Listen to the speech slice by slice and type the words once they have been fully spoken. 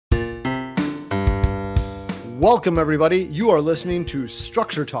Welcome, everybody. You are listening to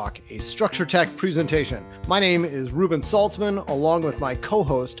Structure Talk, a Structure Tech presentation. My name is Reuben Saltzman, along with my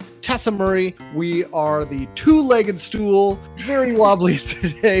co-host, Tessa Murray. We are the two-legged stool, very wobbly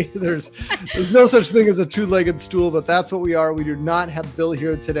today. There's no such thing as a two-legged stool, but that's what we are. We do not have Bill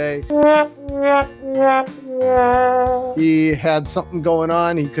here today. He had something going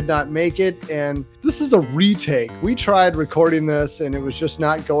on. He could not make it, and this is a retake. We tried recording this, and it was just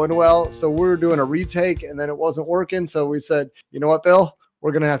not going well, so we're doing a retake, and then it wasn't working, so we said, you know what, Bill?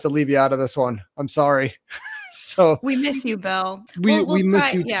 We're going to have to leave you out of this one. I'm sorry. So we miss you, Bill. We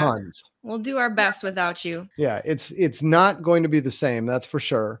miss you tons. We'll do our best without you. Yeah, it's not going to be the same, that's for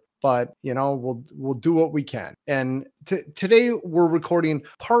sure. But, you know, we'll do what we can. And today we're recording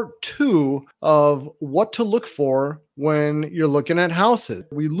part 2 of what to look for when you're looking at houses.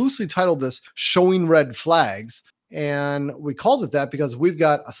 We loosely titled this Showing Red Flags. And we called it that because we've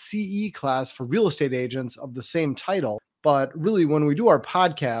got a CE class for real estate agents of the same title. But really, when we do our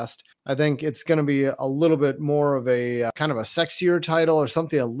podcast, I think it's going to be a little bit more of a kind of a sexier title or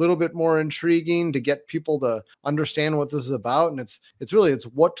something a little bit more intriguing to get people to understand what this is about. And it's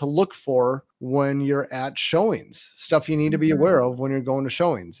what to look for when you're at showings, stuff you need to be aware of when you're going to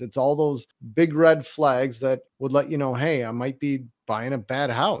showings. It's all those big red flags that would let you know, hey, I might be buying a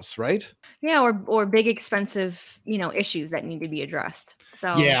bad house, right? Yeah, or big expensive, issues that need to be addressed.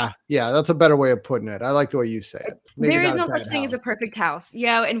 So yeah, that's a better way of putting it. I like the way you say it. Maybe there is no such thing as a perfect house.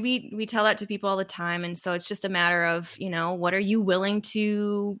 Yeah, and we tell that to people all the time, and so it's just a matter of, what are you willing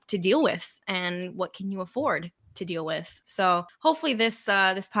to deal with, and what can you afford to deal with. So hopefully this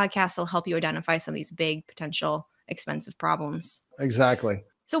podcast will help you identify some of these big potential expensive problems. Exactly.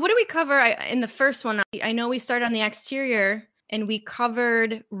 So what do we cover in the first one? I know we started on the exterior. And we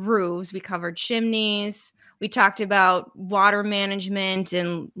covered roofs, we covered chimneys, we talked about water management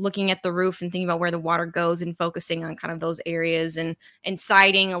and looking at the roof and thinking about where the water goes and focusing on kind of those areas and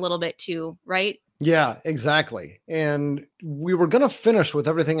siding a little bit too, right? Yeah, exactly. And we were going to finish with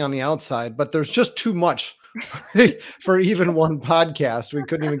everything on the outside, but there's just too much for even one podcast. We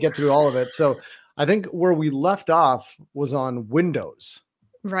couldn't even get through all of it. So I think where we left off was on windows.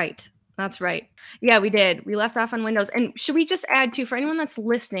 Right. That's right. Yeah, we did. We left off on windows. And should we just add to, for anyone that's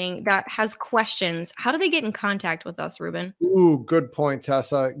listening that has questions, how do they get in contact with us, Reuben? Ooh, good point,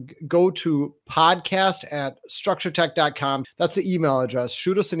 Tessa. Go to podcast@structuretech.com. That's the email address.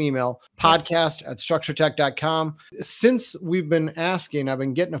 Shoot us an email, podcast@structuretech.com. Since we've been asking, I've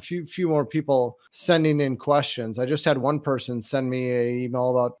been getting a few more people sending in questions. I just had one person send me an email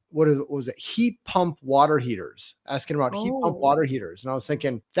about was it heat pump water heaters, asking about heat pump water heaters. And I was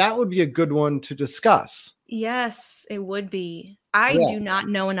thinking that would be a good one to discuss. Yes, it would be. I do not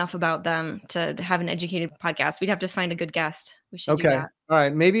know enough about them to have an educated podcast. We'd have to find a good guest. We should do that. All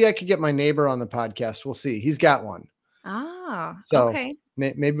right. Maybe I could get my neighbor on the podcast. We'll see. He's got one. So okay.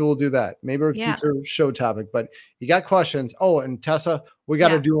 Maybe we'll do that. Maybe a future show topic, but you got questions. Oh, and Tessa, we got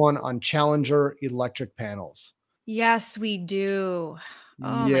to do one on Challenger electric panels. Yes, we do.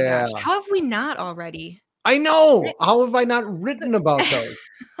 Oh my gosh. How have we not already? I know. How have I not written about those?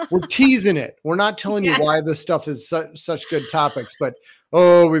 We're teasing it. We're not telling you why this stuff is such good topics, but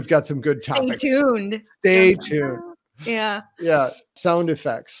we've got some good topics. Stay tuned. Yeah. Sound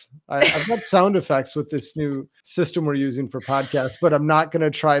effects. I've got sound effects with this new system we're using for podcasts, but I'm not going to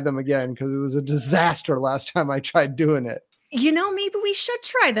try them again because it was a disaster last time I tried doing it. Maybe we should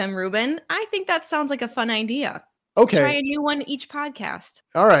try them, Reuben. I think that sounds like a fun idea. Okay. Try a new one each podcast.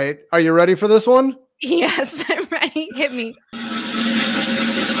 All right. Are you ready for this one? Yes, I'm ready. Hit me.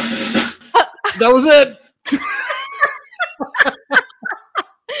 That was it.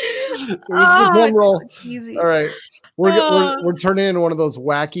 Drum roll. Easy. All right. We're turning into one of those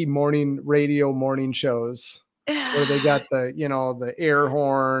wacky morning shows where they got the air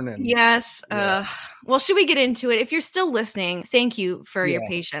horn and yes. Well, should we get into it? If you're still listening, thank you for your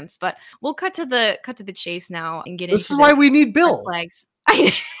patience, but we'll cut to the chase now and get into this. Is why we need Bill. Flags.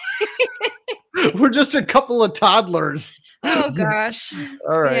 We're just a couple of toddlers. Oh gosh.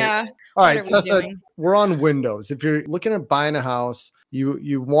 All right. Yeah. All right, Tessa, we're on windows. If you're looking at buying a house,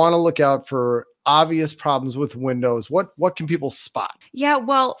 you want to look out for obvious problems with windows. What can people spot? Yeah,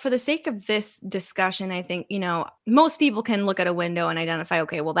 well, for the sake of this discussion, I think, most people can look at a window and identify,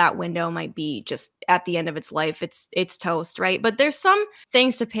 okay, well, that window might be just at the end of its life. It's toast, right? But there's some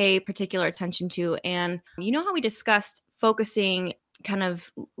things to pay particular attention to. And you know how we discussed focusing kind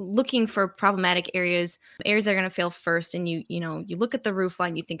of looking for problematic areas that are going to fail first. And you look at the roof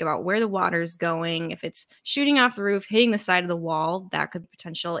line, you think about where the water is going. If it's shooting off the roof, hitting the side of the wall, that could be a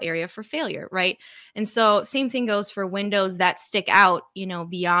potential area for failure, right? And so same thing goes for windows that stick out,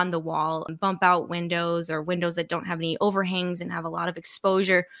 beyond the wall, bump out windows, or windows that don't have any overhangs and have a lot of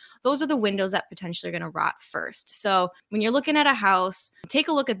exposure. Those are the windows that potentially are going to rot first. So when you're looking at a house, take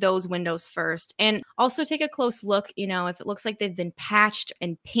a look at those windows first, and also take a close look, if it looks like they've been patched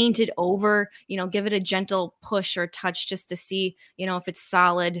and painted over, give it a gentle push or touch just to see, if it's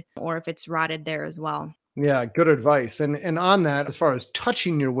solid or if it's rotted there as well. Yeah, good advice. And on that, as far as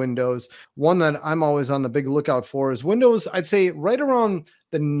touching your windows, one that I'm always on the big lookout for is windows, I'd say right around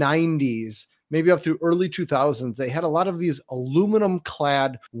the 90s, maybe up through early 2000s, they had a lot of these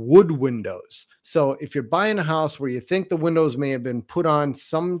aluminum-clad wood windows. So if you're buying a house where you think the windows may have been put on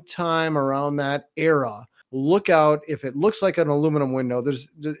sometime around that era, look out. If it looks like an aluminum window,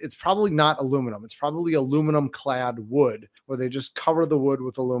 it's probably not aluminum. It's probably aluminum clad wood, where they just cover the wood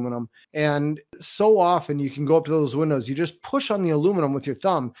with aluminum. And so often you can go up to those windows, you just push on the aluminum with your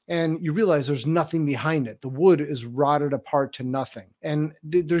thumb and you realize there's nothing behind it. The wood is rotted apart to nothing. And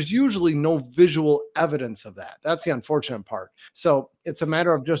there's usually no visual evidence of that. That's the unfortunate part. So it's a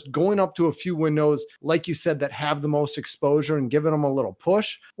matter of just going up to a few windows, like you said, that have the most exposure and giving them a little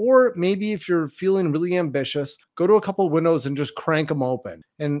push. Or maybe if you're feeling really ambitious, go to a couple of windows and just crank them open.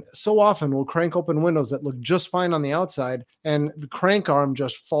 And so often we'll crank open windows that look just fine on the outside, and the crank arm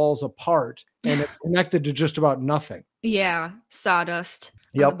just falls apart and it's connected to just about nothing. Yeah, sawdust.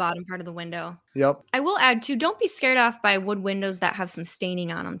 On the bottom part of the window. Yep. I will add too, don't be scared off by wood windows that have some staining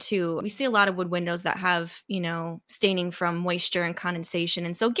on them too. We see a lot of wood windows that have, staining from moisture and condensation.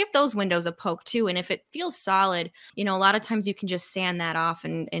 And so give those windows a poke too. And if it feels solid, a lot of times you can just sand that off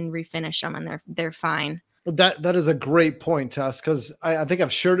and refinish them, and they're fine. That is a great point, Tess, because I think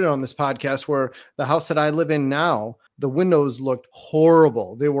I've shared it on this podcast where the house that I live in now, the windows looked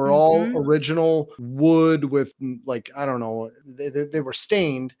horrible. They were all original wood with, like, I don't know, they were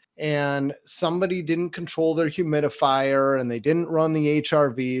stained, and somebody didn't control their humidifier and they didn't run the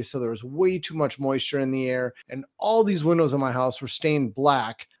HRV. So there was way too much moisture in the air, and all these windows in my house were stained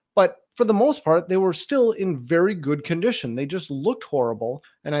black. But for the most part, they were still in very good condition. They just looked horrible.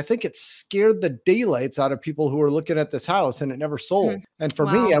 And I think it scared the daylights out of people who were looking at this house, and it never sold. And for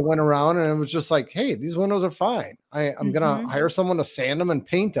me, I went around and it was just like, hey, these windows are fine. I'm going to hire someone to sand them and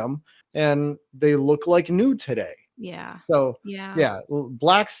paint them, and they look like new today. Yeah. So yeah,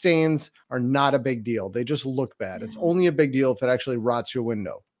 black stains are not a big deal. They just look bad. It's only a big deal if it actually rots your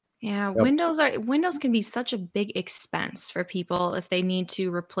window. Yeah, windows can be such a big expense for people if they need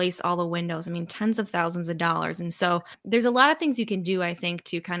to replace all the windows. I mean, tens of thousands of dollars. And so there's a lot of things you can do, I think,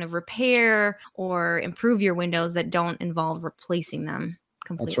 to kind of repair or improve your windows that don't involve replacing them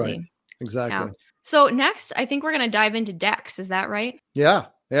completely. That's right. Exactly. Yeah. So next, I think we're going to dive into decks. Is that right? Yeah,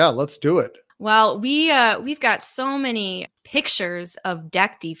 let's do it. Well, we've got so many pictures of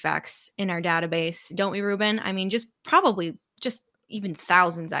deck defects in our database, don't we, Reuben? I mean, just even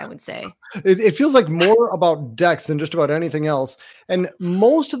thousands, I would say. It feels like more about decks than just about anything else. And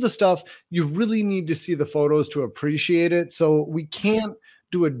most of the stuff, you really need to see the photos to appreciate it. So we can't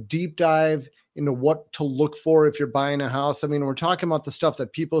do a deep dive into what to look for if you're buying a house. I mean, we're talking about the stuff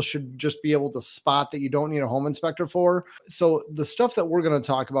that people should just be able to spot that you don't need a home inspector for. So the stuff that we're going to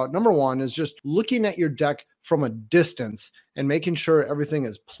talk about, number one, is just looking at your deck from a distance and making sure everything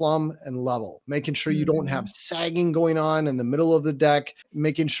is plumb and level, making sure you don't have sagging going on in the middle of the deck,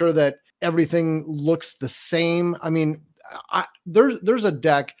 making sure that everything looks the same. I mean, there's a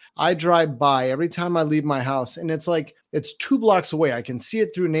deck I drive by every time I leave my house, and it's like it's 2 blocks away. I can see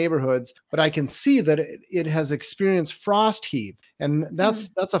it through neighborhoods, but I can see that it has experienced frost heave, and that's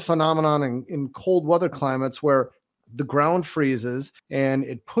a phenomenon in cold weather climates where the ground freezes and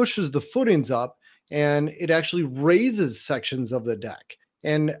it pushes the footings up, and it actually raises sections of the deck.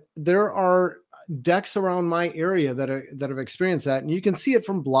 And there are decks around my area that have experienced that, and you can see it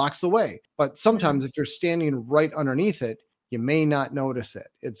from blocks away. But sometimes if you're standing right underneath it, you may not notice it.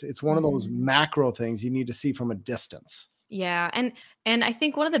 It's one of those macro things you need to see from a distance. Yeah. And I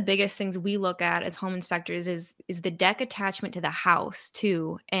think one of the biggest things we look at as home inspectors is the deck attachment to the house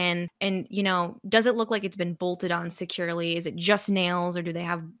too. And does it look like it's been bolted on securely? Is it just nails, or do they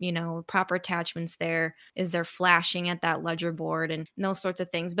have, proper attachments there? Is there flashing at that ledger board and those sorts of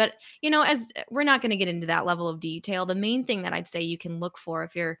things? But, as we're not going to get into that level of detail, the main thing that I'd say you can look for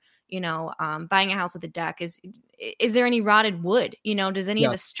if you're, buying a house with a deck is there any rotted wood? Does any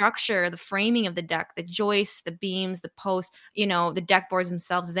of the structure, the framing of the deck, the joists, the beams, the posts, the deck boards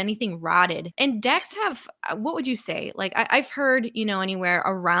themselves, is anything rotted. And decks have, what would you say? Like I've heard, anywhere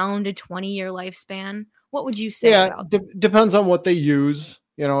around a 20-year lifespan. What would you say about? Depends on what they use.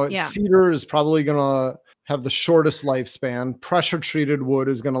 Yeah. Cedar is probably going to have the shortest lifespan. Pressure treated wood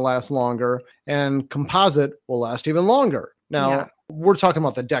is going to last longer, and composite will last even longer. Now, we're talking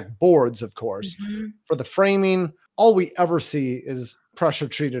about the deck boards, of course. For the framing, all we ever see is pressure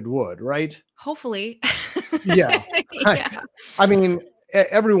treated wood, right? Hopefully. Yeah. I mean,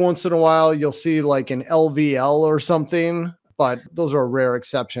 every once in a while, you'll see like an LVL or something, but those are a rare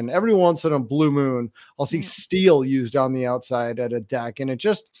exception. Every once in a blue moon, I'll see steel used on the outside at a deck, and it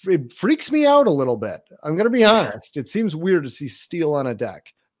freaks me out a little bit. I'm going to be honest. It seems weird to see steel on a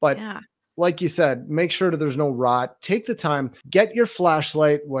deck, but like you said, make sure that there's no rot. Take the time, get your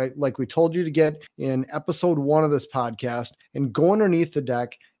flashlight, like we told you to get in episode 1 of this podcast, and go underneath the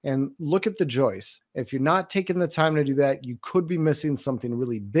deck and look at the joists. If you're not taking the time to do that, you could be missing something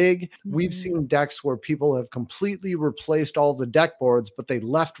really big. We've seen decks where people have completely replaced all the deck boards, but they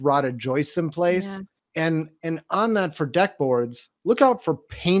left rotted joists in place. And on that, for deck boards, look out for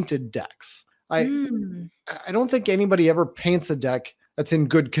painted decks. I don't think anybody ever paints a deck that's in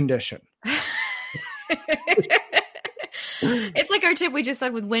good condition. It's like our tip we just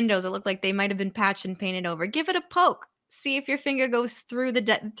said with windows. It looked like they might have been patched and painted over. Give it a poke. See if your finger goes through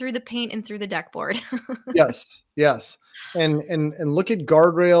the paint and through the deck board. Yes. And look at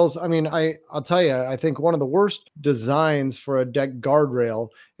guardrails. I mean, I'll tell you, I think one of the worst designs for a deck guardrail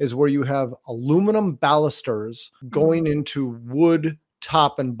is where you have aluminum balusters going into wood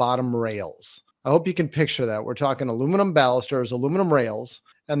top and bottom rails. I hope you can picture that. We're talking aluminum balusters, aluminum rails,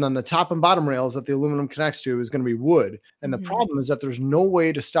 and then the top and bottom rails that the aluminum connects to is going to be wood. And the problem is that there's no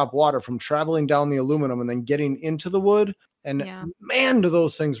way to stop water from traveling down the aluminum and then getting into the wood. And man, do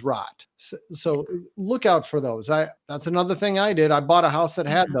those things rot. So look out for those. That's another thing I did. I bought a house that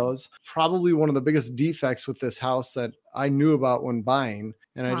had those. Probably one of the biggest defects with this house that I knew about when buying.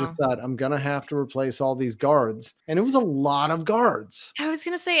 And I just thought, I'm going to have to replace all these guards. And it was a lot of guards. I was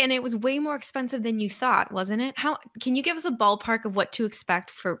going to say, and it was way more expensive than you thought, wasn't it? Can you give us a ballpark of what to expect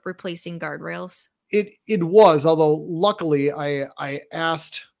for replacing guardrails? It was, although luckily I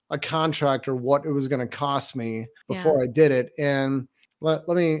asked a contractor what it was going to cost me before I did it. And let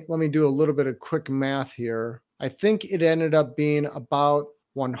me do a little bit of quick math here. I think it ended up being about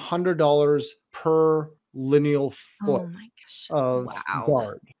 $100 per lineal foot of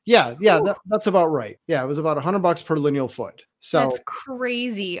guard. Yeah, that's about right. Yeah, it was about $100 per lineal foot. So that's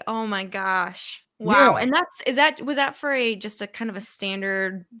crazy. Oh my gosh. Wow. Yeah. And was that for just a kind of a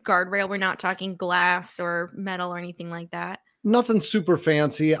standard guardrail? We're not talking glass or metal or anything like that. Nothing super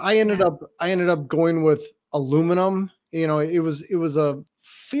fancy. I ended up going with aluminum. It was a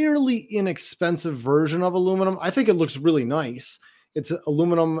fairly inexpensive version of aluminum. I think it looks really nice. It's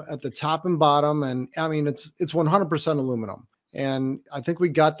aluminum at the top and bottom, and I mean it's 100% aluminum. And I think we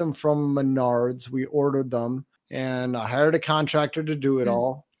got them from Menards. We ordered them, and I hired a contractor to do it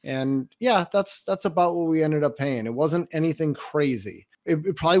all. And that's about what we ended up paying. It wasn't anything crazy.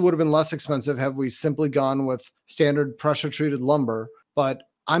 It probably would have been less expensive had we simply gone with standard pressure treated lumber, but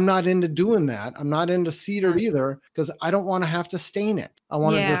I'm not into doing that. I'm not into cedar either, because I don't want to have to stain it. I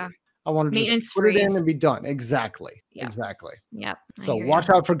want to just put it in and be done. Exactly. Yep. So watch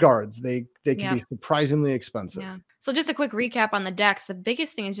out for guards. They can be surprisingly expensive. Yeah. So just a quick recap on the decks. The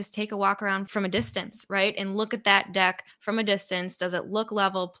biggest thing is just take a walk around from a distance, right? And look at that deck from a distance. Does it look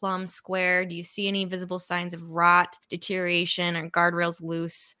level, plumb, square? Do you see any visible signs of rot, deterioration, or guardrails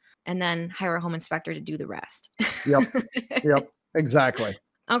loose? And then hire a home inspector to do the rest. Yep. Exactly.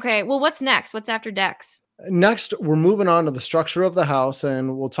 Okay. Well, what's next? What's after decks? Next, we're moving on to the structure of the house,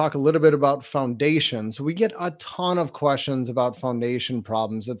 and we'll talk a little bit about foundations. We get a ton of questions about foundation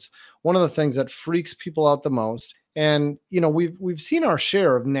problems. It's one of the things that freaks people out the most. And, we've seen our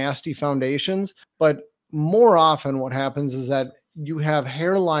share of nasty foundations, but more often what happens is that you have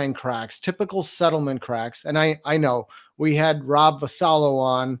hairline cracks, typical settlement cracks. And I know we had Rob Vasallo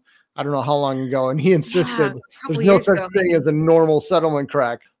on, I don't know how long ago, and he insisted there's no such thing as a normal settlement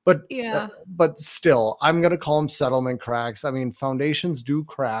crack. But still, I'm going to call them settlement cracks. I mean, foundations do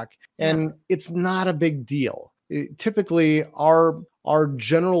crack, and it's not a big deal. Typically, our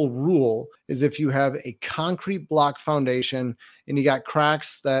general rule is if you have a concrete block foundation and you got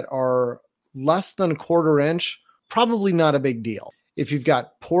cracks that are less than a quarter inch, probably not a big deal. If you've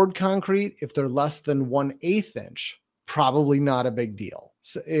got poured concrete, if they're less than 1/8 inch, probably not a big deal.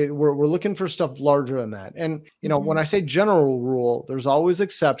 So we're looking for stuff larger than that. And, when I say general rule, there's always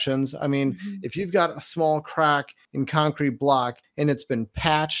exceptions. I mean, if you've got a small crack in concrete block and it's been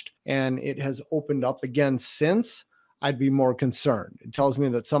patched and it has opened up again since, I'd be more concerned. It tells me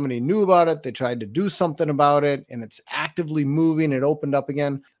that somebody knew about it, they tried to do something about it, and it's actively moving, it opened up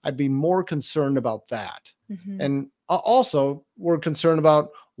again. I'd be more concerned about that. Mm-hmm. And also, we're concerned about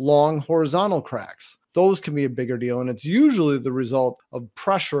long horizontal cracks. Those can be a bigger deal, and it's usually the result of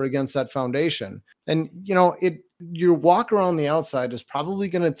pressure against that foundation. And your walk around the outside is probably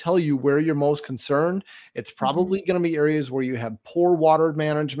going to tell you where you're most concerned. It's probably going to be areas where you have poor water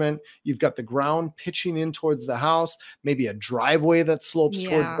management. You've got the ground pitching in towards the house, maybe a driveway that slopes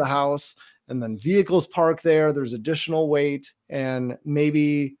towards the house, and then vehicles parked there. There's additional weight, and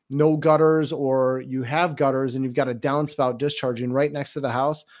maybe no gutters, or you have gutters and you've got a downspout discharging right next to the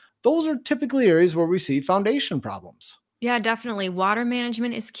house. Those are typically areas where we see foundation problems. Yeah, definitely. Water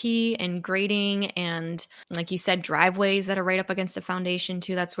management is key, and grading, and like you said, driveways that are right up against the foundation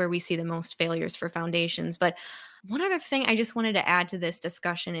too. That's where we see the most failures for foundations. But one other thing I just wanted to add to this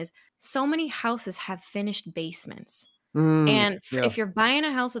discussion is so many houses have finished basements. And if you're buying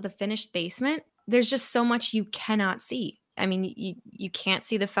a house with a finished basement, there's just so much you cannot see. I mean, you can't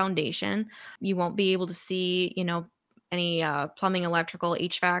see the foundation. You won't be able to see, any plumbing, electrical,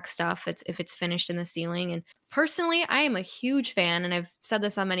 HVAC stuff if it's finished in the ceiling. And personally, I am a huge fan, and I've said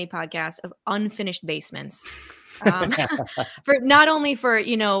this on many podcasts, of unfinished basements. For not only for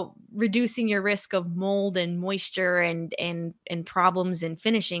reducing your risk of mold and moisture and problems in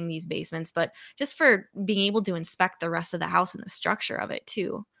finishing these basements, but just for being able to inspect the rest of the house and the structure of it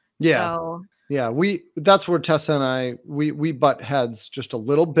too. Yeah, that's where Tessa and I we butt heads just a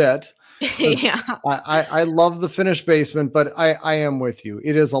little bit. Yeah, I love the finished basement, but I am with you.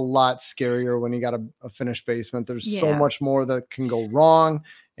 It is a lot scarier when you got a finished basement. There's so much more that can go wrong,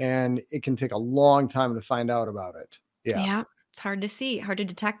 and it can take a long time to find out about it. Yeah. It's hard to see, hard to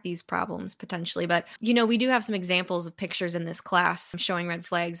detect these problems potentially. But, we do have some examples of pictures in this class showing red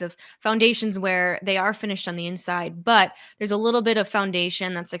flags of foundations where they are finished on the inside, but there's a little bit of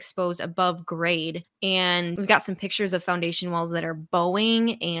foundation that's exposed above grade. And we've got some pictures of foundation walls that are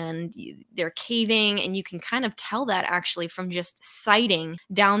bowing and they're caving. And you can kind of tell that actually from just sighting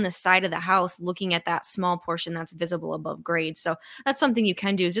down the side of the house, looking at that small portion that's visible above grade. So that's something you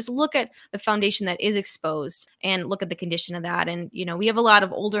can do, is just look at the foundation that is exposed and look at the condition of that. And, we have a lot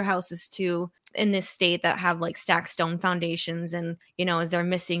of older houses too in this state that have like stacked stone foundations, and, as they're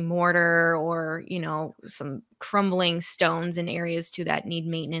missing mortar or, some crumbling stones in areas too that need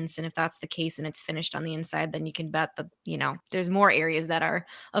maintenance. And if that's the case and it's finished on the inside, then you can bet that, there's more areas that are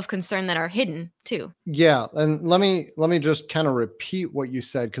of concern that are hidden too. Yeah. And let me just kind of repeat what you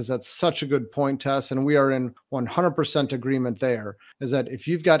said, because that's such a good point, Tess. And we are in 100% agreement there, is that if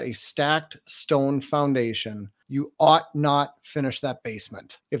you've got a stacked stone foundation, you ought not finish that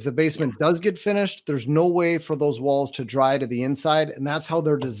basement. If the basement does get finished, there's no way for those walls to dry to the inside. And that's how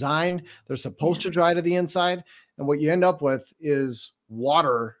they're designed. They're supposed to dry to the inside. And what you end up with is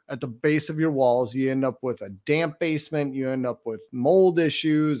water at the base of your walls. You end up with a damp basement. You end up with mold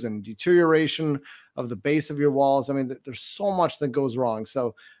issues and deterioration of the base of your walls. I mean, there's so much that goes wrong.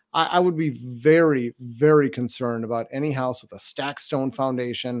 So I would be very, very concerned about any house with a stacked stone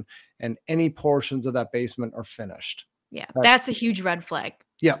foundation and any portions of that basement are finished. Yeah, that's a huge red flag.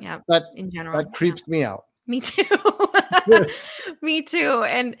 Yeah, that in general, that creeps me out. Me too. Me too.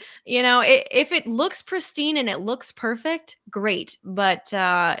 And, if it looks pristine and it looks perfect, great. But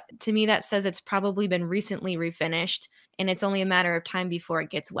to me, that says it's probably been recently refinished, and it's only a matter of time before it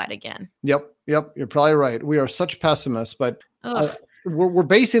gets wet again. Yep. You're probably right. We are such pessimists, but we're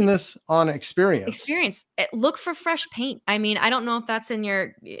basing this on experience. Look for fresh paint. I mean, I don't know if that's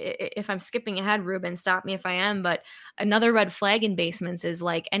if I'm skipping ahead, Reuben, stop me if I am, but another red flag in basements is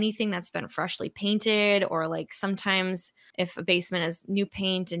like anything that's been freshly painted, or like sometimes if a basement has new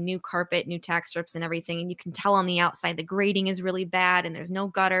paint and new carpet, new tack strips and everything, and you can tell on the outside the grading is really bad and there's no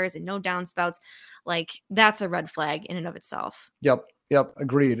gutters and no downspouts, like that's a red flag in and of itself. Yep.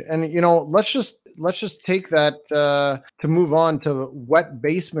 Agreed. And, let's just take that to move on to wet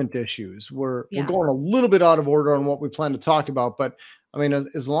basement issues. We're going a little bit out of order on what we plan to talk about, but I mean,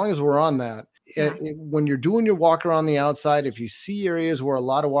 as long as we're on that, when you're doing your walk around the outside, if you see areas where a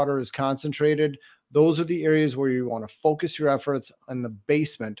lot of water is concentrated, those are the areas where you want to focus your efforts on the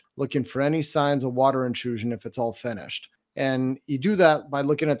basement, looking for any signs of water intrusion if it's all finished. And you do that by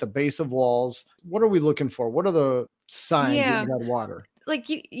looking at the base of walls. What are we looking for? What are the signs that Yeah. you've had water. Like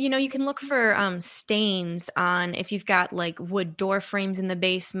you can look for stains on, if you've got like wood door frames in the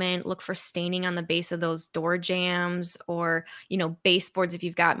basement, look for staining on the base of those door jambs, or baseboards. If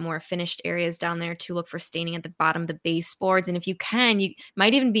you've got more finished areas down there, to look for staining at the bottom of the baseboards. And if you can, you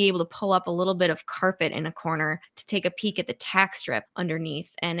might even be able to pull up a little bit of carpet in a corner to take a peek at the tack strip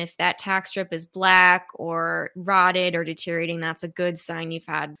underneath. And if that tack strip is black or rotted or deteriorating, that's a good sign you've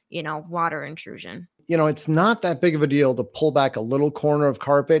had water intrusion. It's not that big of a deal to pull back a little corner of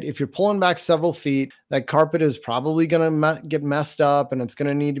carpet. If you're pulling back several feet, that carpet is probably going to get messed up and it's going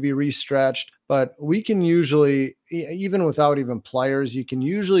to need to be restretched. But we can usually, even without even pliers, you can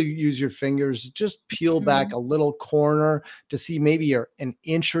usually use your fingers, just peel back a little corner to see maybe an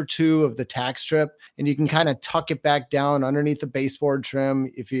inch or two of the tack strip, and you can kind of tuck it back down underneath the baseboard trim.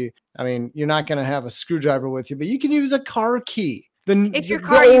 You're not going to have a screwdriver with you, but you can use a car key. If your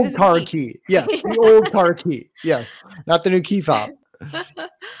car uses old car key. Yeah, the old car key. Yeah, not the new key fob.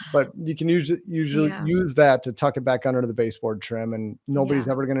 But you can usually use that to tuck it back under the baseboard trim, and nobody's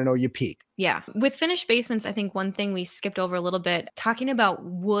ever going to know you peeked. Yeah. With finished basements, I think one thing we skipped over a little bit, talking about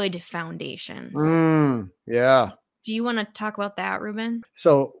wood foundations. Yeah. Do you want to talk about that, Reuben?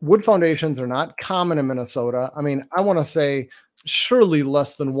 So wood foundations are not common in Minnesota. I want to say surely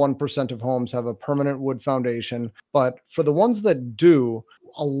less than 1% of homes have a permanent wood foundation. But for the ones that do,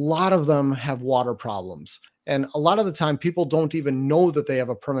 a lot of them have water problems. And a lot of the time, people don't even know that they have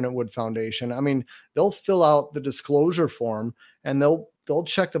a permanent wood foundation. They'll fill out the disclosure form and they'll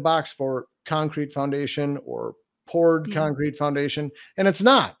check the box for concrete foundation or poured concrete foundation. And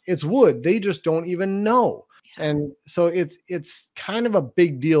it's wood. They just don't even know. And so it's kind of a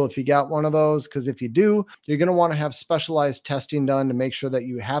big deal if you got one of those, because if you do, you're going to want to have specialized testing done to make sure that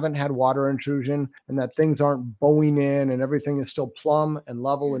you haven't had water intrusion and that things aren't bowing in and everything is still plumb and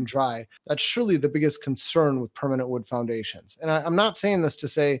level and dry. That's surely the biggest concern with permanent wood foundations. And I'm not saying this to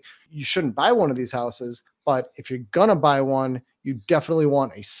say you shouldn't buy one of these houses, but if you're going to buy one, you definitely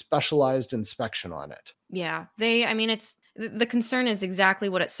want a specialized inspection on it. Yeah, the concern is exactly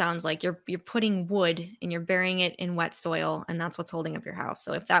what it sounds like. You're putting wood and you're burying it in wet soil, and that's what's holding up your house.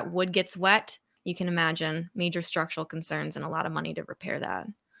 So if that wood gets wet, you can imagine major structural concerns and a lot of money to repair that.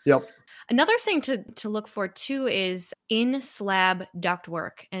 Yep. Another thing to look for too is in-slab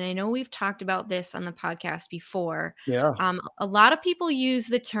ductwork. And I know we've talked about this on the podcast before. Yeah. A lot of people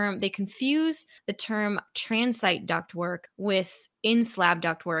they confuse the term transite ductwork with in-slab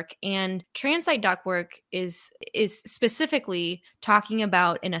ductwork. And transite ductwork is specifically talking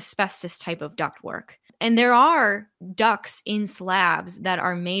about an asbestos type of ductwork. And there are ducts in slabs that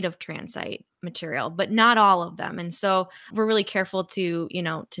are made of transite material, but not all of them. And so we're really careful to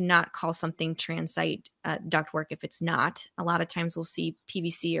not call something transite ductwork if it's not. A lot of times we'll see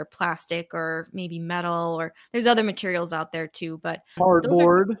PVC or plastic or maybe metal, or there's other materials out there too, but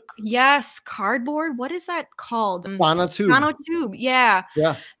cardboard. Yes. Cardboard. What is that called? Sonotube. Sonotube. Yeah.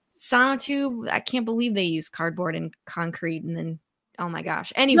 Yeah. Sonotube. I can't believe they use cardboard and concrete. And then, oh my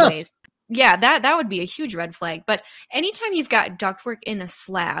gosh. Anyways. Yes. Yeah, that would be a huge red flag. But anytime you've got ductwork in a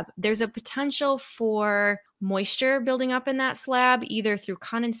slab, there's a potential for moisture building up in that slab, either through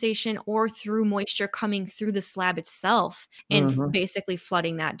condensation or through moisture coming through the slab itself and basically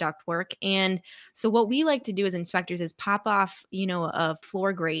flooding that ductwork. And so what we like to do as inspectors is pop off, a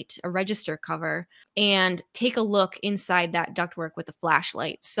floor grate, a register cover, and take a look inside that ductwork with a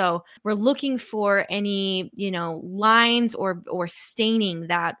flashlight. So we're looking for any, lines or staining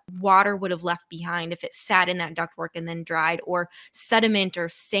that water would have left behind if it sat in that ductwork and then dried, or sediment or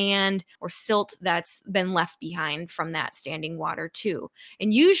sand or silt that's been left behind from that standing water too.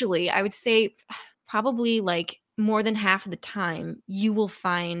 And usually I would say probably like more than half of the time you will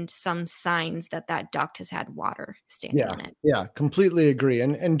find some signs that duct has had water standing in it. Yeah, completely agree.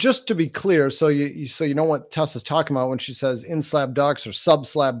 And just to be clear, so you know what Tessa's talking about when she says in-slab ducts or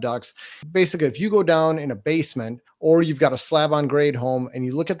sub-slab ducts. Basically, if you go down in a basement or you've got a slab on grade home and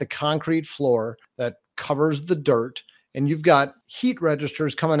you look at the concrete floor that covers the dirt, and you've got heat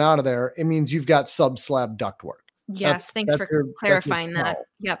registers coming out of there, it means you've got sub-slab ductwork. Yes, thanks for clarifying that.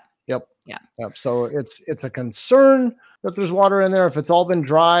 Yep. So it's a concern that there's water in there. If it's all been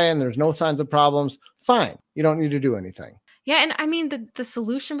dry and there's no signs of problems, fine. You don't need to do anything. Yeah, and the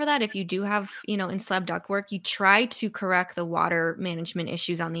solution for that, if you do have, in-slab ductwork, you try to correct the water management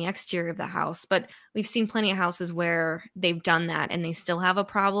issues on the exterior of the house. But we've seen plenty of houses where they've done that and they still have a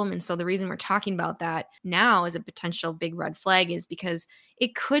problem. And so the reason we're talking about that now as a potential big red flag is because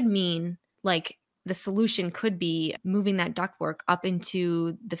it could mean like the solution could be moving that ductwork up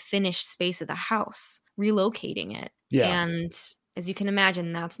into the finished space of the house, relocating it. Yeah. And as you can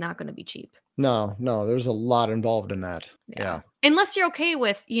imagine, that's not going to be cheap. No, there's a lot involved in that. Yeah. Unless you're okay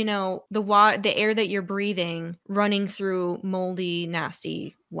with, the air that you're breathing running through moldy,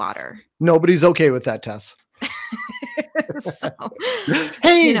 nasty water. Nobody's okay with that, Tess. So,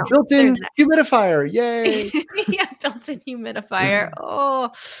 hey, built-in humidifier. Yay. Yeah, built-in humidifier.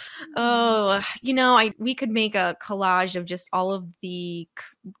 We could make a collage of just all of the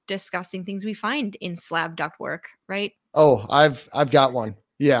disgusting things we find in slab ductwork, right? Oh, I've got one.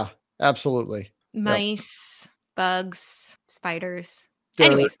 Yeah, absolutely. Mice, bugs, spiders.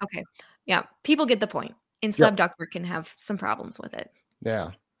 Anyways, okay. Yeah, people get the point. And slab ductwork can have some problems with it.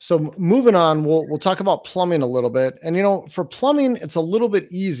 Yeah. So moving on, we'll talk about plumbing a little bit. And, for plumbing, it's a little bit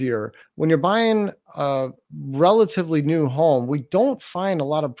easier. When you're buying a relatively new home, we don't find a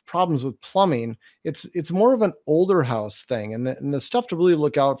lot of problems with plumbing. It's more of an older house thing. And the stuff to really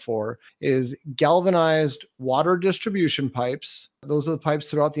look out for is galvanized water distribution pipes. Those are the pipes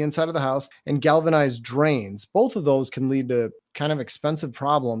throughout the inside of the house, and galvanized drains. Both of those can lead to kind of expensive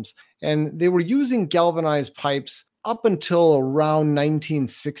problems. And they were using galvanized pipes up until around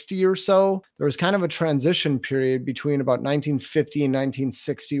 1960 or so. There was kind of a transition period between about 1950 and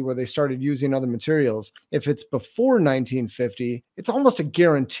 1960 where they started using other materials. If it's before 1950, it's almost a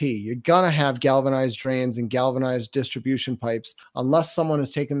guarantee. You're going to have galvanized drains and galvanized distribution pipes unless someone has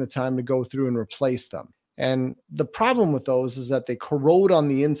taken the time to go through and replace them. And the problem with those is that they corrode on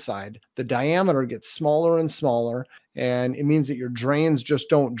the inside. The diameter gets smaller and smaller, and it means that your drains just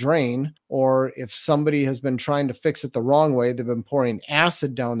don't drain. Or if somebody has been trying to fix it the wrong way, they've been pouring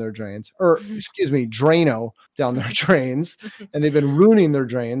acid down their drains, Drano down their drains, and they've been ruining their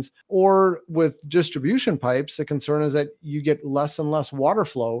drains. Or with distribution pipes, the concern is that you get less and less water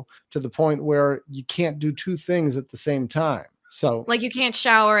flow to the point where you can't do two things at the same time. So like you can't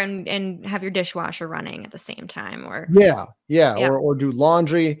shower and have your dishwasher running at the same time, or or do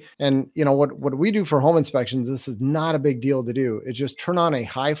laundry. And what we do for home inspections, this is not a big deal to do. It's just turn on a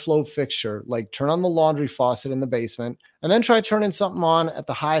high flow fixture, like turn on the laundry faucet in the basement, and then try turning something on at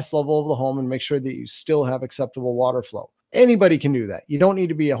the highest level of the home and make sure that you still have acceptable water flow. Anybody can do that. You don't need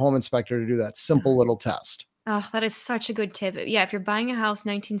to be a home inspector to do that simple little test. Oh, that is such a good tip. Yeah, if you're buying a house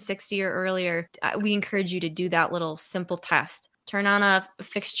 1960 or earlier, we encourage you to do that little simple test. Turn on a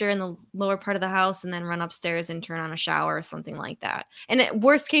fixture in the lower part of the house and then run upstairs and turn on a shower or something like that. And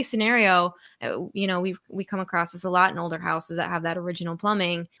worst case scenario, we come across this a lot in older houses that have that original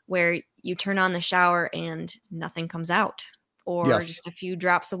plumbing where you turn on the shower and nothing comes out. Or just a few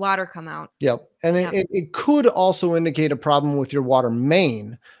drops of water come out. Yep. And it could also indicate a problem with your water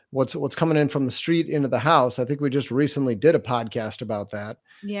main. What's coming in from the street into the house. I think we just recently did a podcast about that.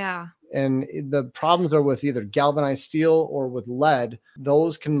 Yeah. And the problems are with either galvanized steel or with lead.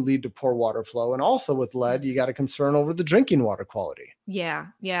 Those can lead to poor water flow. And also with lead, you got a concern over the drinking water quality. Yeah.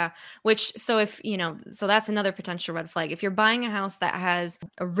 So that's another potential red flag. If you're buying a house that has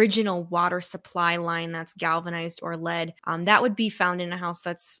original water supply line that's galvanized or lead, that would be found in a house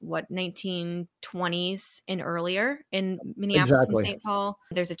that's 1920s and earlier in Minneapolis and St. Paul.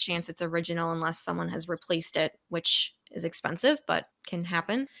 There's a chance it's original unless someone has replaced it, which is expensive, but can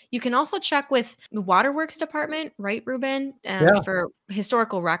happen. You can also check with the waterworks department, right, Reuben, for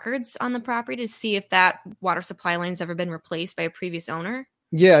historical records on the property to see if that water supply line has ever been replaced by a previous owner.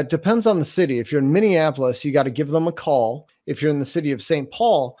 Yeah, it depends on the city. If you're in Minneapolis, you got to give them a call. If you're in the city of St.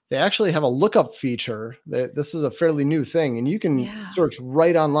 Paul, they actually have a lookup feature. This is a fairly new thing, and you can search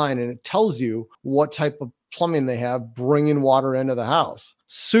right online, and it tells you what type of plumbing they have bringing water into the house.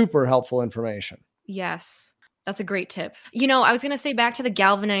 Super helpful information. Yes. That's a great tip. I was going to say back to the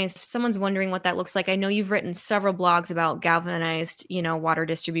galvanized, if someone's wondering what that looks like, I know you've written several blogs about galvanized, water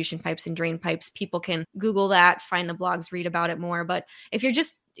distribution pipes and drain pipes. People can Google that, find the blogs, read about it more. But if you're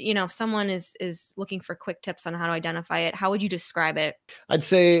just, if someone is looking for quick tips on how to identify it, how would you describe it? I'd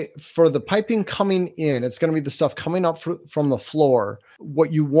say for the piping coming in, it's going to be the stuff coming up from the floor.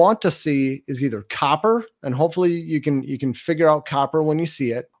 What you want to see is either copper, and hopefully you can figure out copper when you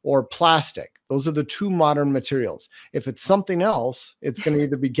see it, or plastic. Those are the two modern materials. If it's something else, it's going to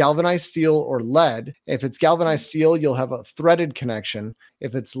either be galvanized steel or lead. If it's galvanized steel, you'll have a threaded connection.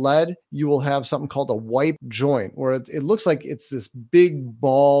 If it's lead, you will have something called a wipe joint, where it looks like it's this big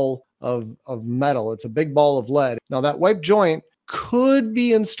ball of metal. It's a big ball of lead. Now that wipe joint could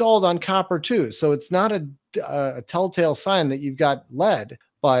be installed on copper too. So it's not a telltale sign that you've got lead,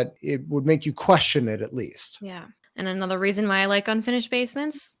 but it would make you question it at least. Yeah. And another reason why I like unfinished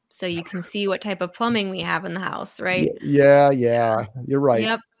basements, so you can see what type of plumbing we have in the house, right? Yeah. You're right.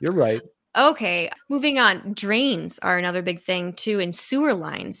 Yep. You're right. Okay, moving on. Drains are another big thing too, and sewer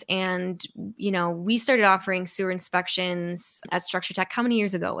lines. And, we started offering sewer inspections at Structure Tech. How many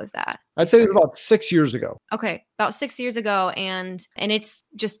years ago was that? I'd say it was about 6 years ago. Okay, about 6 years ago. And it's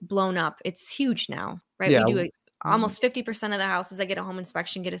just blown up. It's huge now, right? Yeah. We do almost 50% of the houses that get a home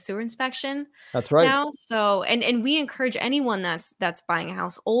inspection get a sewer inspection. That's right. Now. So, and we encourage anyone that's buying a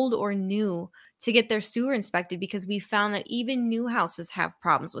house, old or new, to get their sewer inspected, because we found that even new houses have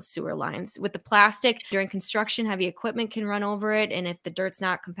problems with sewer lines. With the plastic, during construction, heavy equipment can run over it. And if the dirt's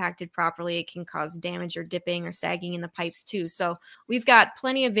not compacted properly, it can cause damage or dipping or sagging in the pipes too. So we've got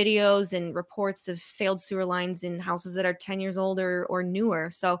plenty of videos and reports of failed sewer lines in houses that are 10 years old or newer.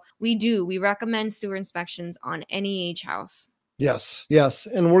 So we recommend sewer inspections on any age house. Yes, yes.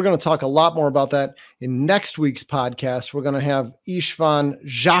 And we're going to talk a lot more about that in next week's podcast. We're going to have Istvan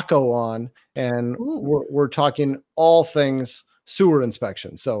Jaco on, and we're talking all things sewer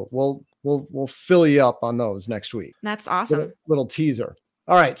inspection. So we'll fill you up on those next week. That's awesome. Little teaser.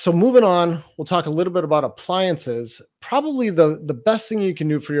 All right. So moving on, we'll talk a little bit about appliances. Probably the best thing you can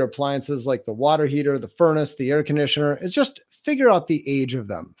do for your appliances, like the water heater, the furnace, the air conditioner, is just figure out the age of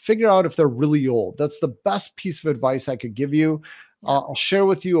them. Figure out if they're really old. That's the best piece of advice I could give you. I'll share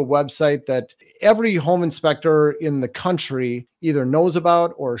with you a website that every home inspector in the country either knows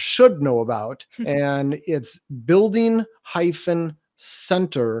about or should know about. And it's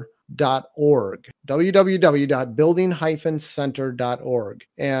building-center.org, www.building-center.org.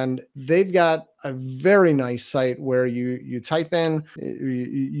 And they've got a very nice site where you type in,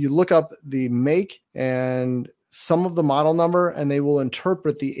 you look up the make and some of the model number, and they will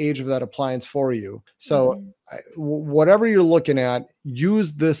interpret the age of that appliance for you. So whatever you're looking at,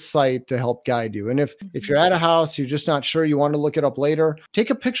 use this site to help guide you. And if you're at a house, you're just not sure, you want to look it up later, take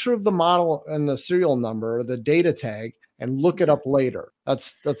a picture of the model and the serial number, the data tag, and look it up later.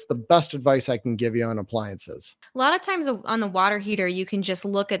 That's the best advice I can give you on appliances. A lot of times on the water heater, you can just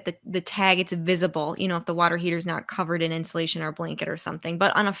look at the tag. It's visible, if the water heater is not covered in insulation or blanket or something.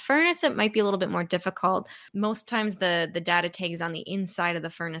 But on a furnace, it might be a little bit more difficult. Most times the data tag is on the inside of the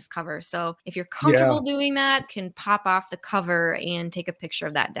furnace cover. So if you're comfortable doing that, can pop off the cover and take a picture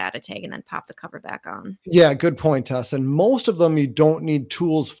of that data tag and then pop the cover back on. Yeah, good point, Tess. And most of them you don't need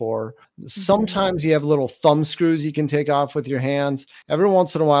tools for. Sometimes you have little thumb screws you can take off with your hands. Every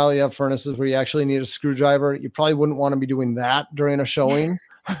once in a while, you have furnaces where you actually need a screwdriver. You probably wouldn't want to be doing that during a showing,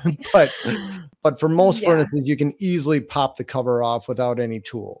 but for most furnaces, you can easily pop the cover off without any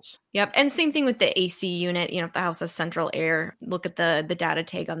tools. Yep. And same thing with the AC unit. If the house has central air, look at the data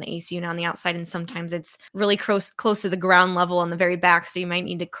tag on the AC unit on the outside. And sometimes it's really close to the ground level on the very back. So you might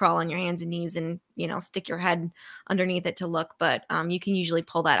need to crawl on your hands and knees and, stick your head underneath it to look. But you can usually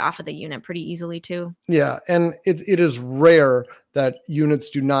pull that off of the unit pretty easily too. Yeah. And it is rare that units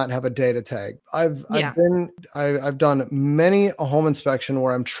do not have a data tag. I've done many a home inspection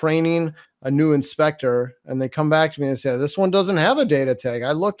where I'm training a new inspector and they come back to me and say, this one doesn't have a data tag.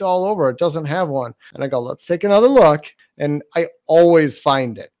 I looked all over, it doesn't have one. And I go, let's take another look. And I always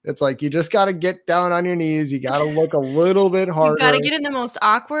find it. It's like, you just got to get down on your knees. You got to look a little bit harder. You got to get in the most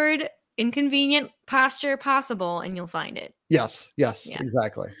awkward, inconvenient posture possible and you'll find it. Yes,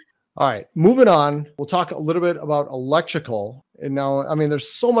 exactly. All right, moving on. We'll talk a little bit about electrical. And now, there's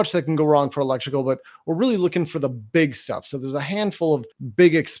so much that can go wrong for electrical, but we're really looking for the big stuff. So there's a handful of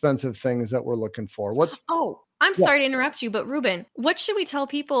big, expensive things that we're looking for. I'm sorry to interrupt you, but Reuben, what should we tell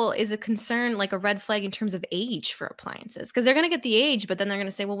people is a concern, like a red flag in terms of age for appliances? Because they're going to get the age, but then they're going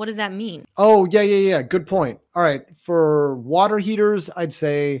to say, well, what does that mean? Oh, yeah. Good point. All right. For water heaters, I'd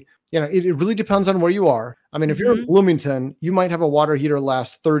say, it really depends on where you are. If you're in Bloomington, you might have a water heater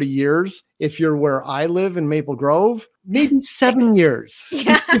last 30 years. If you're where I live in Maple Grove, maybe 7 years.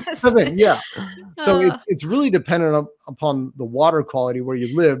 Yes. 7, yeah. So it's really dependent upon the water quality where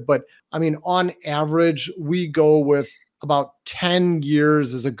you live. But on average, we go with about 10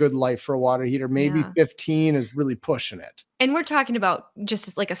 years is a good life for a water heater. Maybe 15 is really pushing it. And we're talking about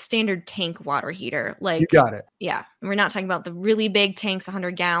just like a standard tank water heater. Like, you got it. Yeah. We're not talking about the really big tanks,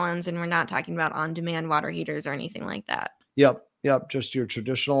 100 gallons, and we're not talking about on-demand water heaters or anything like that. Yep. Just your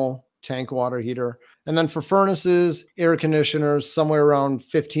traditional tank water heater. And then for furnaces, air conditioners, somewhere around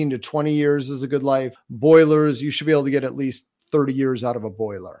 15 to 20 years is a good life. Boilers, you should be able to get at least 30 years out of a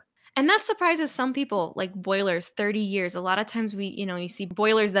boiler. And that surprises some people, like boilers, 30 years. A lot of times you see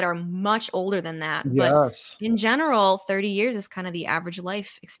boilers that are much older than that. Yes. But in general, 30 years is kind of the average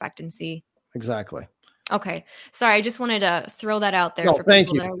life expectancy. Exactly. Okay. Sorry, I just wanted to throw that out there No, for thank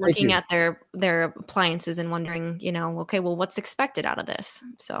people you. that are Thank looking you. at their appliances and wondering, okay, well, what's expected out of this?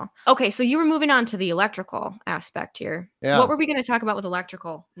 So, okay, so you were moving on to the electrical aspect here. What Yeah. were we going to talk about with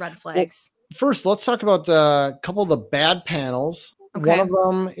electrical red Well, flags? first, let's talk about a couple of the bad panels. One Okay. of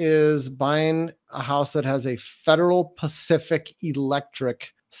them is buying a house that has a Federal Pacific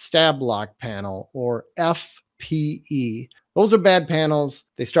Electric stab lock panel, or FPE. Those are bad panels.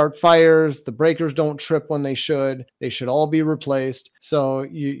 They start fires. The breakers don't trip when they should. They should all be replaced. So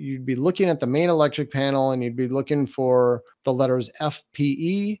you'd be looking at the main electric panel and you'd be looking for the letters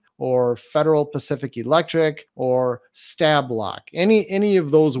FPE or Federal Pacific Electric or stab lock. Any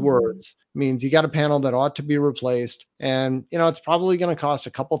of those words means you got a panel that ought to be replaced. And, it's probably going to cost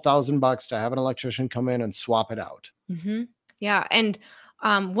a couple $1,000 to have an electrician come in and swap it out. Mm-hmm. Yeah. And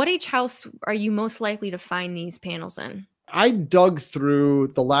what age house are you most likely to find these panels in? I dug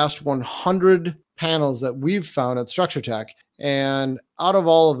through the last 100 panels that we've found at Structure Tech. And out of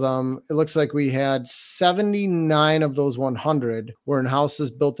all of them, it looks like we had 79 of those 100 were in houses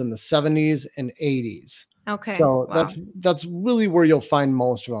built in the 70s and 80s. Okay. So wow. that's really where you'll find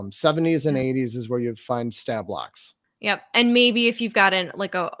most of them. 70s and 80s is where you'll find stab locks. Yep. And maybe if you've got a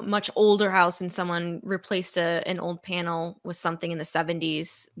much older house and someone replaced an old panel with something in the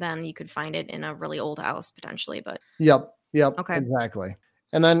 70s, then you could find it in a really old house potentially. But Yep, okay. exactly.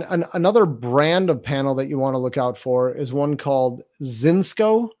 And then another brand of panel that you want to look out for is one called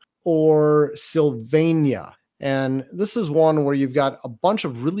Zinsco or Sylvania. And this is one where you've got a bunch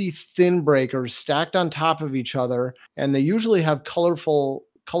of really thin breakers stacked on top of each other, and they usually have colorful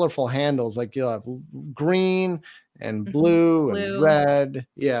handles, like you'll have green and blue and red.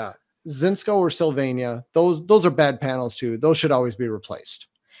 Yeah. Zinsco or Sylvania, those are bad panels too. Those should always be replaced.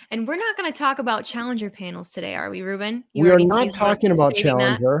 And we're not going to talk about Challenger panels today, are we, Reuben? We are not talking about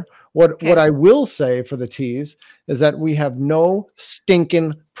Challenger. What I will say for the teas is that we have no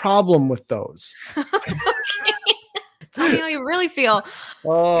stinking problem with those. Tell me how you really feel.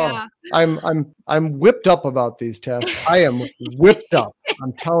 Oh, yeah. I'm whipped up about these tests. I am whipped up.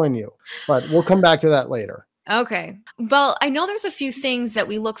 I'm telling you. But we'll come back to that later. Okay. Well, I know there's a few things that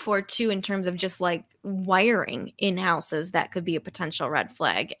we look for too in terms of just like wiring in houses that could be a potential red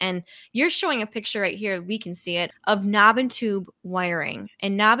flag. And you're showing a picture right here, we can see it, of knob and tube wiring.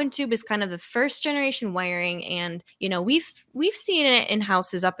 And knob and tube is kind of the first generation wiring. And, we've seen it in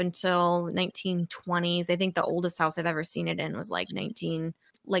houses up until 1920s. I think the oldest house I've ever seen it in was late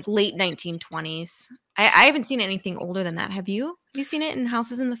 1920s. I haven't seen anything older than that. Have you? Have you seen it in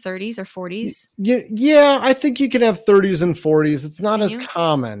houses in the 30s or 40s? Yeah, I think you can have 30s and 40s. It's not as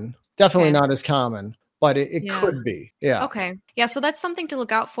common. Definitely not as common, but it could be. Yeah. Okay. Yeah. So that's something to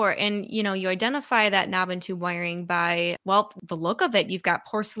look out for. And, you identify that knob and tube wiring by, well, the look of it. You've got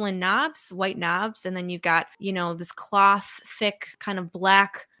porcelain knobs, white knobs, and then you've got, this cloth, thick kind of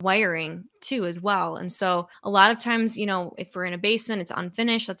black wiring too as well. And so a lot of times, if we're in a basement, it's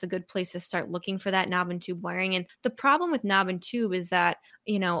unfinished, that's a good place to start looking for that knob and tube wiring. And the problem with knob and tube is that,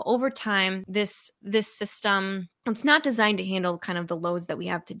 over time, this system, it's not designed to handle kind of the loads that we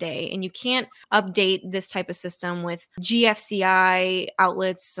have today. And you can't update this type of system with GFCI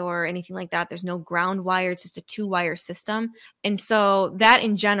outlets or anything like that. There's no ground wire. It's just a 2-wire system. And so that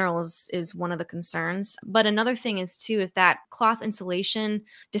in general is one of the concerns. But another thing is too, if that cloth insulation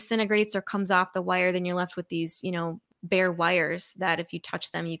disintegrates or comes off the wire, then you're left with these, bare wires that if you touch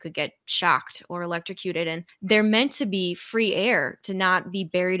them, you could get shocked or electrocuted. And they're meant to be free air, to not be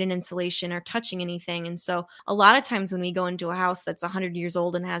buried in insulation or touching anything. And so a lot of times when we go into a house that's 100 years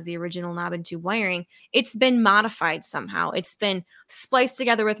old and has the original knob and tube wiring, it's been modified somehow. It's been spliced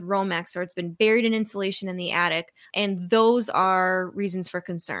together with Romex, or it's been buried in insulation in the attic. And those are reasons for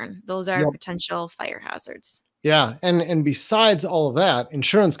concern. Those are potential fire hazards. Yeah. And besides all of that,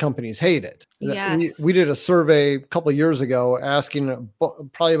 insurance companies hate it. Yes. We did a survey a couple of years ago asking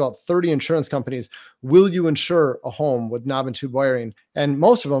probably about 30 insurance companies, will you insure a home with knob and tube wiring? And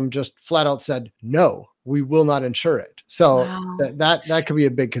most of them just flat out said, no, we will not insure it. So that could be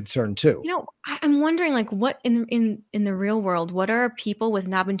a big concern too. I'm wondering, like, what in the real world, what are people with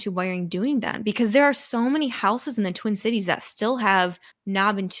knob and tube wiring doing then? Because there are so many houses in the Twin Cities that still have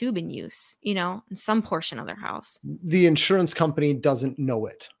knob and tube in use, in some portion of their house. The insurance company doesn't know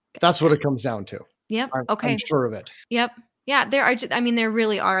it. That's what it comes down to. Yep. I'm sure of it. Yep. Yeah, there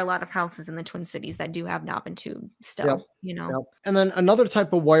really are a lot of houses in the Twin Cities that do have knob and tube still, Yep. And then another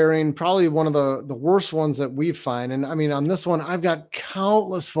type of wiring, probably one of the worst ones that we find. And I mean, on this one, I've got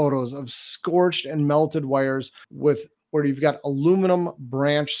countless photos of scorched and melted wires where you've got aluminum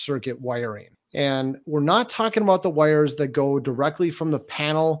branch circuit wiring. And we're not talking about the wires that go directly from the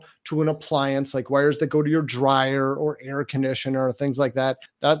panel to an appliance, like wires that go to your dryer or air conditioner or things like that.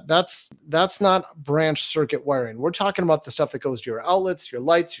 That's not branch circuit wiring. We're talking about the stuff that goes to your outlets, your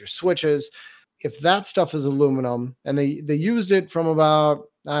lights, your switches. If that stuff is aluminum, and they used it from about,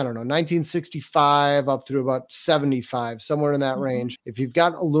 I don't know, 1965 up through about 75, somewhere in that range. If you've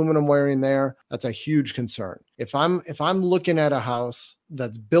got aluminum wiring there, that's a huge concern. If I'm looking at a house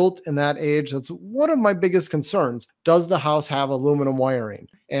that's built in that age, that's one of my biggest concerns. Does the house have aluminum wiring?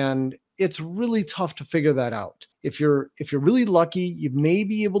 And it's really tough to figure that out. If you're really lucky, you may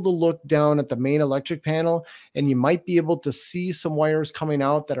be able to look down at the main electric panel and you might be able to see some wires coming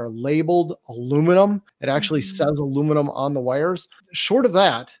out that are labeled aluminum. It actually says aluminum on the wires. Short of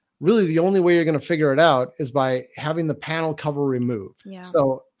that, really the only way you're going to figure it out is by having the panel cover removed. Yeah.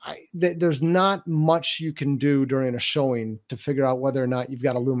 So there's not much you can do during a showing to figure out whether or not you've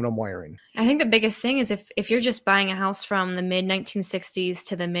got aluminum wiring. I think the biggest thing is if you're just buying a house from the mid 1960s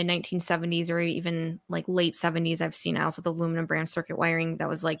to the mid 1970s or even like late 70s, I've seen a house with aluminum branch circuit wiring that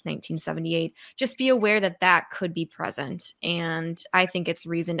was like 1978. Just be aware that that could be present. And I think it's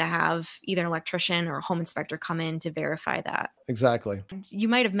reason to have either an electrician or a home inspector come in to verify that. Exactly. You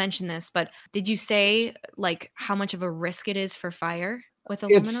might have mentioned this, but did you say like how much of a risk it is for fire with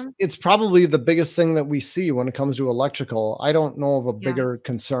aluminum? It's probably the biggest thing that we see when it comes to electrical. I don't know of a bigger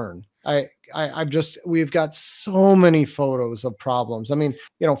concern. We've got so many photos of problems. I mean,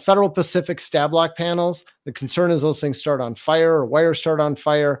 Federal Pacific stab block panels, the concern is those things start on fire or wires start on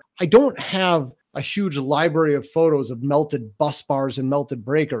fire. I don't have a huge library of photos of melted bus bars and melted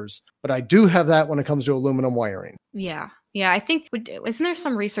breakers, but I do have that when it comes to aluminum wiring. Yeah. Yeah, I think, isn't there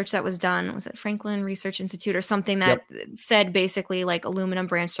some research that was done? Was it Franklin Research Institute or something that said basically like aluminum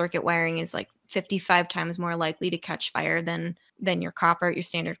branch circuit wiring is like 55 times more likely to catch fire than your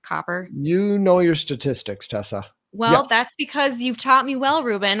standard copper? You know your statistics, Tessa. Well, that's because you've taught me well,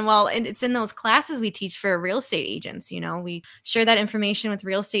 Reuben. Well, and it's in those classes we teach for real estate agents. We share that information with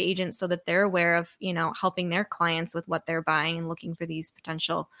real estate agents so that they're aware of, helping their clients with what they're buying and looking for these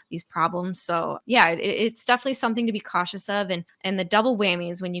problems. So yeah, it's definitely something to be cautious of. And the double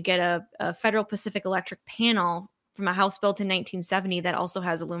whammies when you get a Federal Pacific Electric panel from a house built in 1970 that also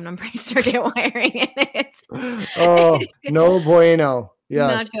has aluminum branch circuit wiring in it. Oh, no bueno.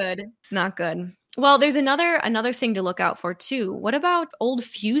 Yes. Not good. Well, there's another thing to look out for too. What about old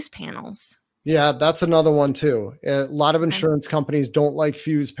fuse panels? Yeah, that's another one too. A lot of insurance companies don't like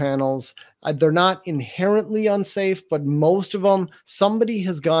fuse panels. They're not inherently unsafe, but most of them, somebody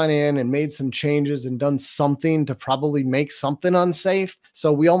has gone in and made some changes and done something to probably make something unsafe.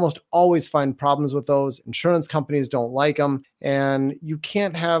 So we almost always find problems with those. Insurance companies don't like them. And you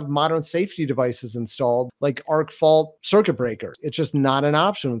can't have modern safety devices installed like arc fault circuit breakers. It's just not an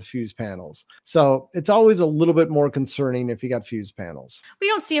option with fuse panels. So it's always a little bit more concerning if you got fuse panels. We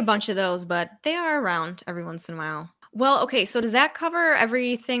don't see a bunch of those, but they are around every once in a while. Well, okay, so does that cover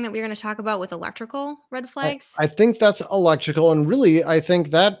everything that we're going to talk about with electrical red flags? I think that's electrical. And really, I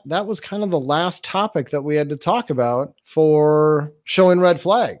think that was kind of the last topic that we had to talk about for showing red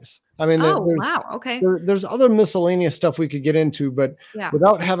flags. I mean, wow. Okay. There's other miscellaneous stuff we could get into, but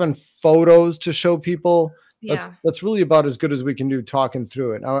without having photos to show people, that's really about as good as we can do talking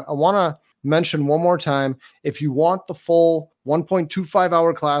through it. I want to mention one more time, if you want the full 1.25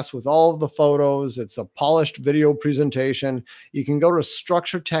 hour class with all of the photos, it's a polished video presentation. You can go to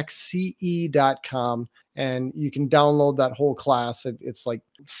structuretechce.com and you can download that whole class. It's like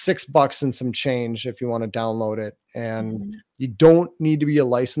 $6 and some change if you want to download it. And you don't need to be a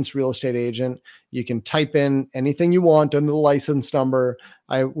licensed real estate agent. You can type in anything you want under the license number.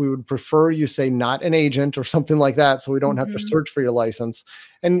 We would prefer you say not an agent or something like that, so we don't have to search for your license.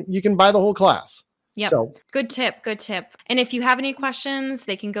 And you can buy the whole class. Yep. So, good tip. And if you have any questions,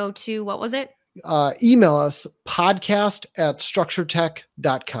 they can go to, what was it? Email us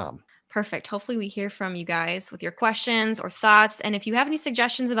podcast@structuretech.com. Perfect. Hopefully we hear from you guys with your questions or thoughts. And if you have any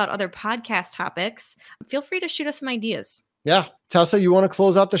suggestions about other podcast topics, feel free to shoot us some ideas. Yeah. Tessa, you want to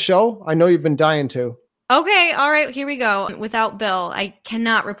close out the show? I know you've been dying to. Okay. All right. Here we go. Without Bill, I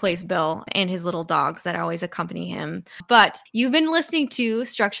cannot replace Bill and his little dogs that always accompany him. But you've been listening to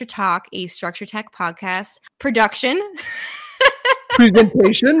Structure Talk, a Structure Tech podcast production.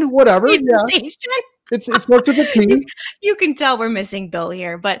 Presentation, whatever. Presentation. Yeah. It starts with a P. You can tell we're missing Bill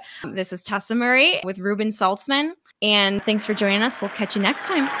here, but this is Tessa Murray with Reuben Saltzman. And thanks for joining us. We'll catch you next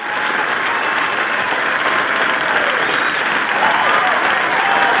time.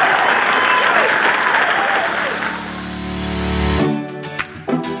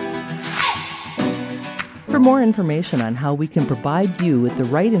 For more information on how we can provide you with the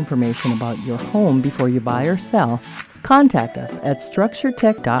right information about your home before you buy or sell, contact us at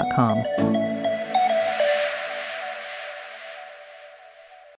structuretech.com.